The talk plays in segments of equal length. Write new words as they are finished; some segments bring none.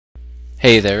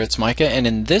Hey there, it's Micah, and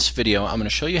in this video I'm going to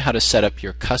show you how to set up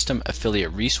your custom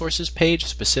affiliate resources page,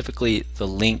 specifically the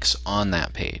links on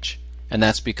that page. And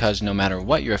that's because no matter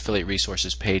what your affiliate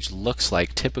resources page looks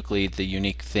like, typically the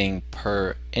unique thing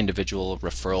per individual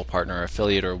referral partner,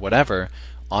 affiliate, or whatever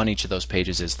on each of those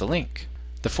pages is the link.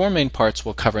 The four main parts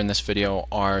we'll cover in this video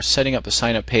are setting up the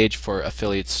sign up page for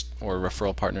affiliates or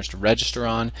referral partners to register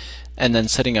on, and then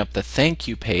setting up the thank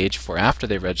you page for after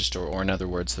they register, or in other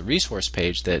words the resource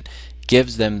page that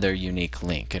gives them their unique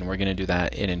link. And we're going to do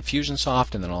that in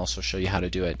Infusionsoft, and then I'll also show you how to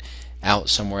do it out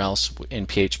somewhere else in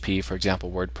PHP, for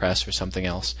example WordPress or something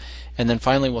else. And then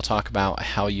finally we'll talk about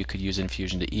how you could use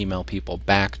Infusion to email people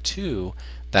back to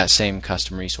that same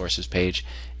custom resources page,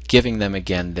 giving them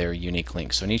again their unique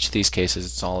link. So in each of these cases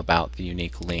it's all about the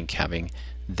unique link having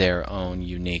their own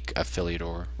unique affiliate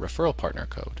or referral partner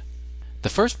code. The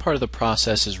first part of the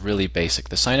process is really basic.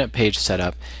 The sign up page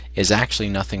setup is actually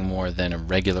nothing more than a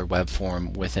regular web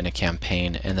form within a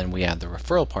campaign, and then we add the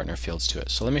referral partner fields to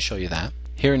it. So let me show you that.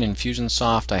 Here in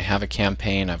Infusionsoft I have a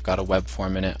campaign, I've got a web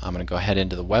form in it. I'm going to go ahead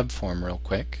into the web form real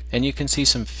quick, and you can see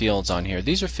some fields on here.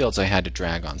 These are fields I had to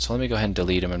drag on, so let me go ahead and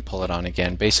delete them and pull it on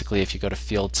again. Basically, if you go to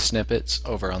field snippets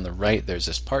over on the right, there's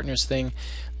this partners thing.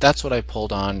 That's what I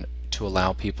pulled on to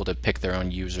allow people to pick their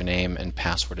own username and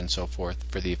password and so forth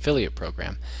for the affiliate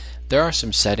program. There are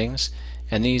some settings,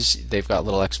 and they've got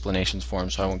little explanations for them,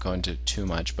 so I won't go into too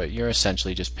much, but you're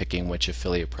essentially just picking which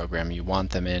affiliate program you want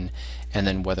them in, and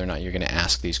then whether or not you're going to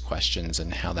ask these questions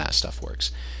and how that stuff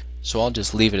works. So I'll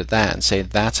just leave it at that and say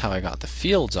that's how I got the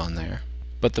fields on there.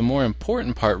 But the more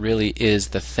important part really is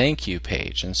the thank you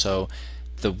page, and so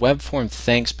the web form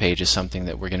thanks page is something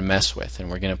that we're going to mess with, and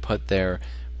we're going to put their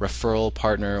referral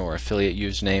partner or affiliate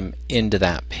username into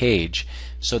that page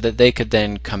so that they could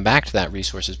then come back to that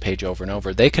resources page over and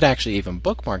over. They could actually even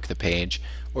bookmark the page,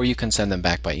 or you can send them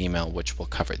back by email, which we'll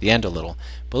cover at the end a little.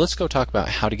 But let's go talk about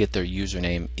how to get their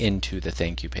username into the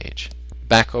thank you page.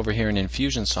 Back over here in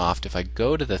Infusionsoft, if I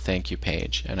go to the thank you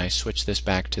page and I switch this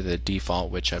back to the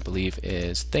default, which I believe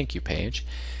is thank you page,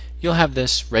 you'll have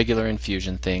this regular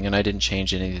Infusion thing, and I didn't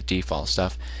change any of the default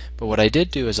stuff, but what I did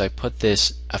do is I put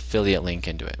this affiliate link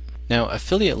into it. Now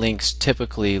affiliate links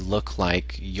typically look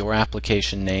like your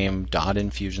application name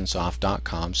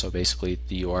 .infusionsoft.com, so basically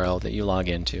the URL that you log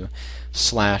into,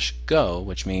 /go,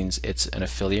 which means it's an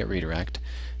affiliate redirect,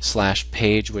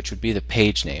 /page, which would be the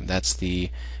page name. That's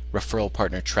the referral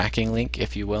partner tracking link,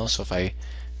 if you will. So if I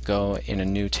go in a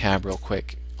new tab real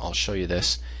quick, I'll show you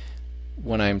this.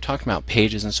 When I'm talking about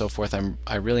pages and so forth,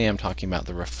 I really am talking about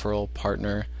the referral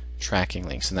partner tracking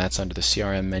links, and that's under the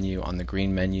CRM menu on the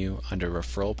green menu under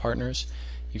referral partners.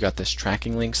 You got this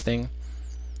tracking links thing.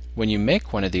 When you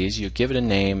make one of these, you give it a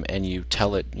name and you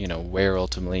tell it, where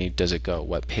ultimately does it go,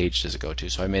 what page does it go to.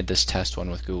 So I made this test one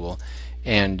with Google,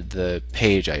 and the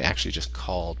page I actually just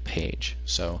called page.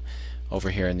 So over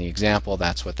here in the example,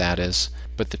 that's what that is.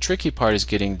 But the tricky part is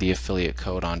getting the affiliate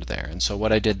code onto there. And so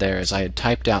what I did there is I had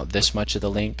typed out this much of the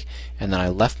link, and then I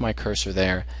left my cursor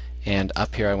there, and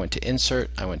up here I went to insert,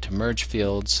 I went to merge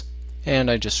fields,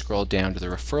 and I just scrolled down to the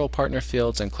referral partner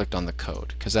fields and clicked on the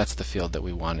code, because that's the field that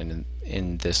we want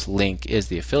in this link is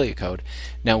the affiliate code.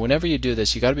 Now whenever you do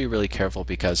this, you got to be really careful,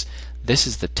 because this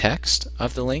is the text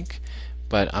of the link,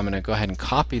 but I'm going to go ahead and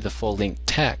copy the full link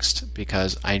text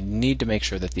because I need to make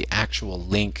sure that the actual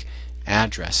link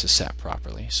address is set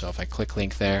properly. So if I click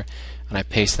link there and I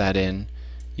paste that in,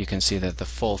 you can see that the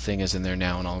full thing is in there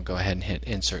now, and I'll go ahead and hit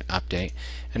insert update,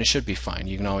 and it should be fine.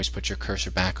 You can always put your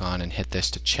cursor back on and hit this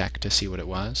to check to see what it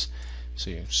was. So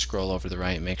you scroll over to the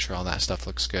right and make sure all that stuff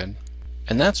looks good.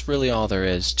 And that's really all there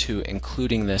is to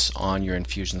including this on your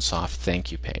Infusionsoft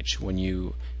thank you page. When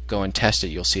you go and test it,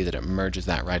 you'll see that it merges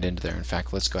that right into there. In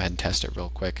fact, let's go ahead and test it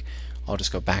real quick. I'll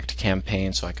just go back to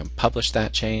campaign so I can publish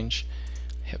that change.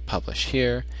 Hit publish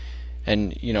here,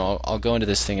 and I'll go into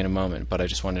this thing in a moment, but I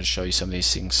just wanted to show you some of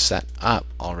these things set up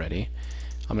already.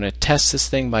 I'm going to test this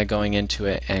thing by going into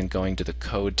it and going to the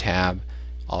code tab.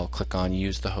 I'll click on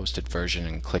use the hosted version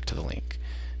and click to the link.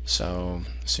 So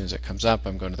as soon as it comes up,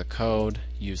 I'm going to the code,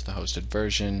 use the hosted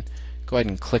version, go ahead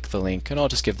and click the link, and I'll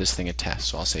just give this thing a test.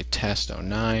 So I'll say test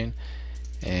 09,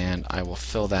 and I will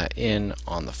fill that in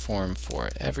on the form for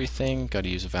everything. Got to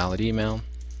use a valid email.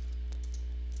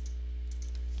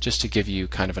 Just to give you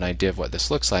kind of an idea of what this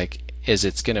looks like, is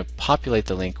it's going to populate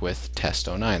the link with test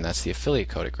 09. That's the affiliate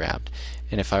code it grabbed.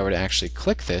 And if I were to actually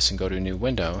click this and go to a new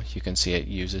window, you can see it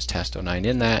uses test 09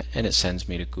 in that, and it sends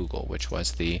me to Google, which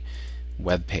was the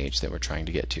web page that we're trying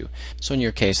to get to. So in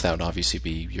your case, that would obviously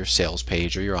be your sales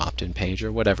page or your opt-in page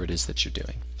or whatever it is that you're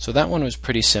doing. So that one was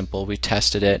pretty simple. We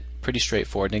tested it, pretty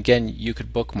straightforward. And again, you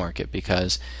could bookmark it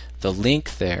because the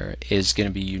link there is going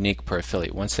to be unique per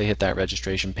affiliate. Once they hit that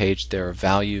registration page, there are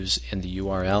values in the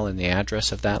URL and the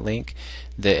address of that link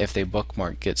that if they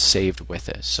bookmark gets saved with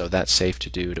it. So that's safe to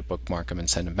do, to bookmark them and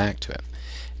send them back to it.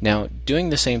 Now,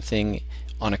 doing the same thing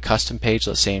on a custom page,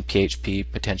 let's say in PHP,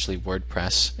 potentially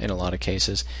WordPress in a lot of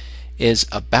cases, is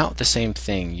about the same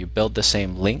thing. You build the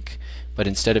same link, but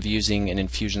instead of using an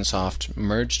Infusionsoft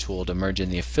merge tool to merge in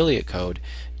the affiliate code,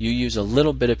 you use a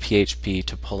little bit of PHP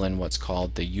to pull in what's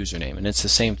called the username. And it's the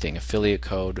same thing. Affiliate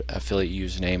code, affiliate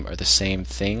username are the same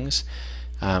things.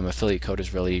 Affiliate code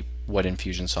is really what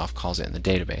Infusionsoft calls it in the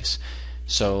database.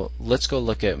 So let's go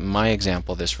look at my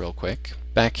example of this real quick.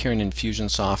 Back here in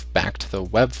Infusionsoft, back to the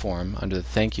web form under the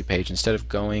thank you page, instead of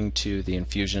going to the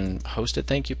Infusion hosted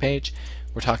thank you page,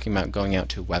 we're talking about going out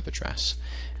to web address.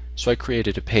 So I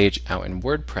created a page out in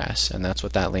WordPress, and that's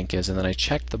what that link is, and then I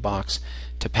checked the box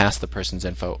to pass the person's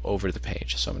info over to the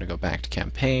page. So I'm going to go back to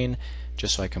campaign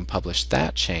just so I can publish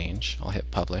that change. I'll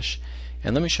hit publish,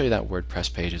 and let me show you that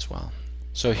WordPress page as well.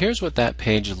 So here's what that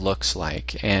page looks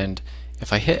like, and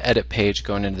if I hit edit page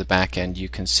going into the back end, you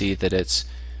can see that it's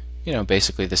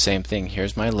basically the same thing.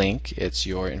 Here's my link. It's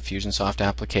your Infusionsoft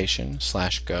application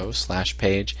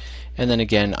 /go/page, and then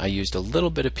again I used a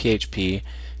little bit of PHP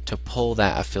to pull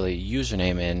that affiliate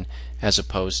username in, as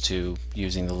opposed to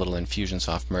using the little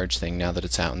Infusionsoft merge thing now that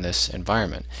it's out in this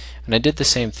environment. And I did the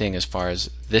same thing as far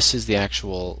as this is the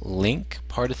actual link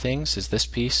part of things, is this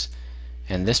piece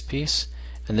and this piece,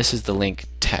 and this is the link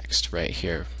text right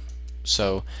here.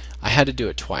 So I had to do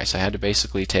it twice. I had to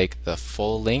basically take the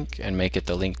full link and make it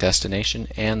the link destination,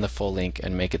 and the full link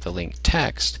and make it the link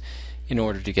text, in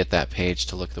order to get that page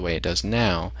to look the way it does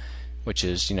now, which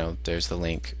is, there's the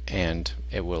link and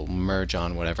it will merge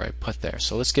on whatever I put there.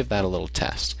 So let's give that a little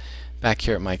test. Back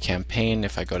here at my campaign,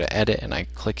 if I go to edit and I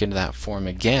click into that form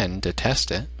again to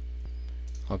test it,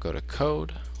 I'll go to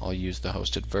code, I'll use the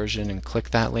hosted version and click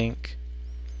that link,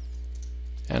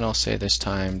 and I'll say this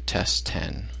time test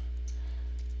 10.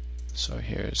 So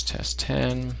here's test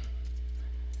 10,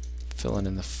 filling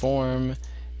in the form,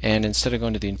 and instead of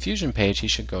going to the Infusion page, he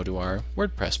should go to our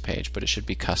WordPress page, but it should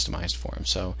be customized for him.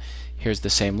 So here's the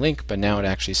same link, but now it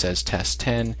actually says test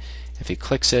 10. If he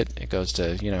clicks it, it goes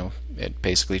to, it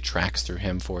basically tracks through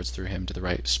him, forwards through him to the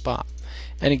right spot.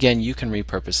 And again, you can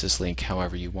repurpose this link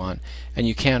however you want, and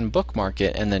you can bookmark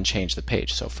it and then change the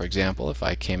page. So for example, if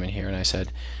I came in here and I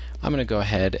said, I'm going to go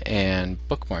ahead and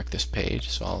bookmark this page.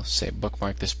 So I'll say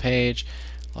bookmark this page.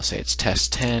 I'll say it's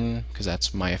test 10 because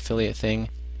that's my affiliate thing.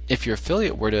 If your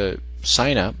affiliate were to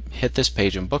sign up, hit this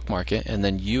page and bookmark it, and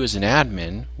then you as an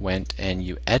admin went and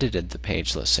you edited the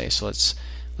page, let's say. So let's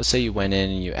say you went in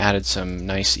and you added some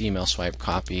nice email swipe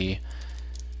copy,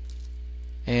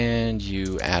 and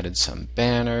you added some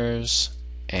banners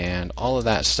and all of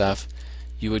that stuff,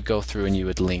 you would go through and you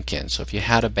would link in. So if you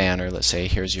had a banner, let's say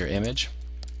here's your image,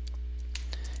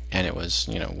 and it was,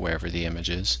 wherever the image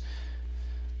is.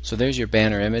 So there's your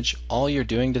banner image. All you're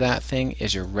doing to that thing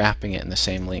is you're wrapping it in the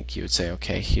same link. You would say,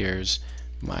 okay, here's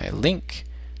my link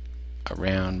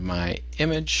around my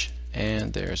image,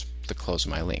 and there's the close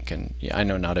of my link. And I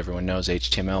know not everyone knows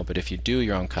HTML, but if you do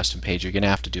your own custom page, you're going to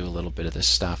have to do a little bit of this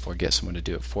stuff or get someone to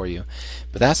do it for you.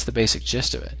 But that's the basic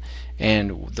gist of it.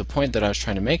 And the point that I was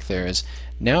trying to make there is,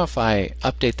 now if I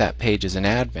update that page as an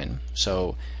admin,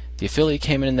 so the affiliate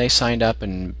came in and they signed up,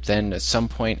 and then at some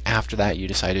point after that you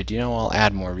decided, I'll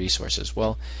add more resources.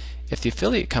 Well, if the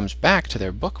affiliate comes back to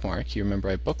their bookmark, you remember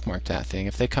I bookmarked that thing,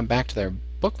 if they come back to their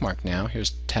bookmark now,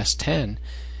 here's test 10,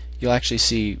 you'll actually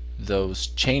see those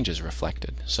changes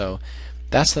reflected. So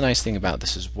that's the nice thing about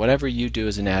this, is whatever you do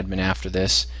as an admin after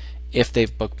this, if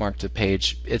they've bookmarked the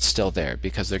page, it's still there,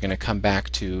 because they're going to come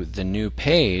back to the new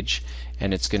page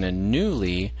and it's going to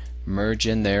newly merge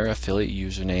in their affiliate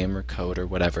username or code or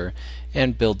whatever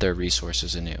and build their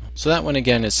resources anew. So that one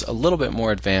again is a little bit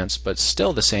more advanced, but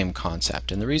still the same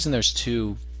concept. And the reason there's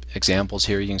two examples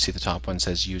here, you can see the top one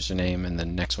says username and the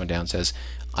next one down says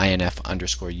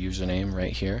INF_username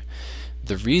right here.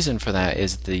 The reason for that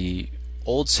is the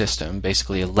old system,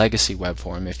 basically a legacy web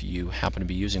form, if you happen to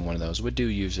be using one of those, would do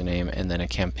username, and then a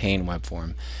campaign web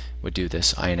form would do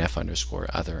this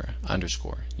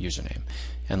INF_other_username.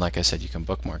 And like I said, you can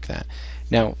bookmark that.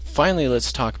 Now finally,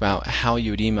 let's talk about how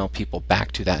you would email people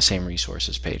back to that same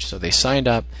resources page. So they signed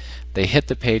up, they hit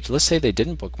the page, let's say they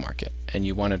didn't bookmark it, and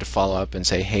you wanted to follow up and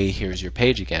say, hey, here's your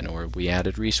page again, or we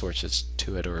added resources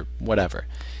to it, or whatever.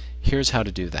 Here's how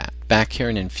to do that. Back here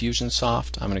in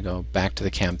Infusionsoft, I'm going to go back to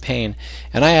the campaign,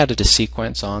 and I added a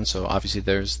sequence on, so obviously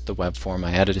there's the web form.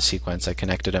 I added a sequence, I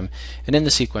connected them, and in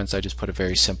the sequence I just put a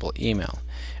very simple email.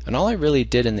 And all I really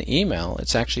did in the email,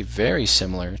 it's actually very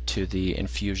similar to the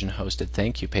Infusion hosted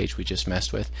thank you page we just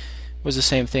messed with, was the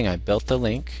same thing. I built the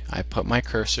link, I put my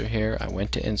cursor here, I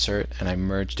went to insert, and I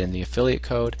merged in the affiliate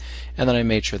code, and then I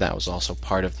made sure that was also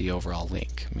part of the overall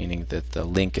link, meaning that the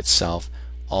link itself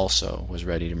also was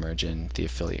ready to merge in the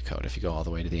affiliate code if you go all the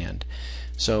way to the end.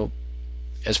 So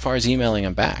as far as emailing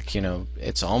them back,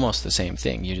 it's almost the same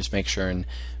thing. You just make sure and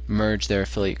merge their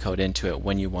affiliate code into it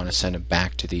when you want to send it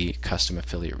back to the custom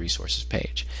affiliate resources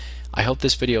page. I hope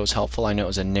this video was helpful. I know it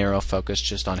was a narrow focus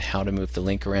just on how to move the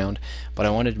link around, but I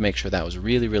wanted to make sure that was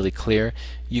really clear.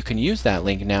 You can use that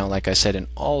link now, like I said, in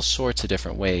all sorts of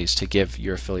different ways to give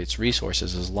your affiliates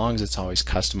resources, as long as it's always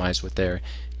customized with their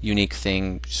unique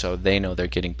thing so they know they're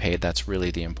getting paid. That's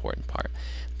really the important part.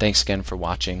 Thanks again for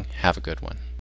watching. Have a good one.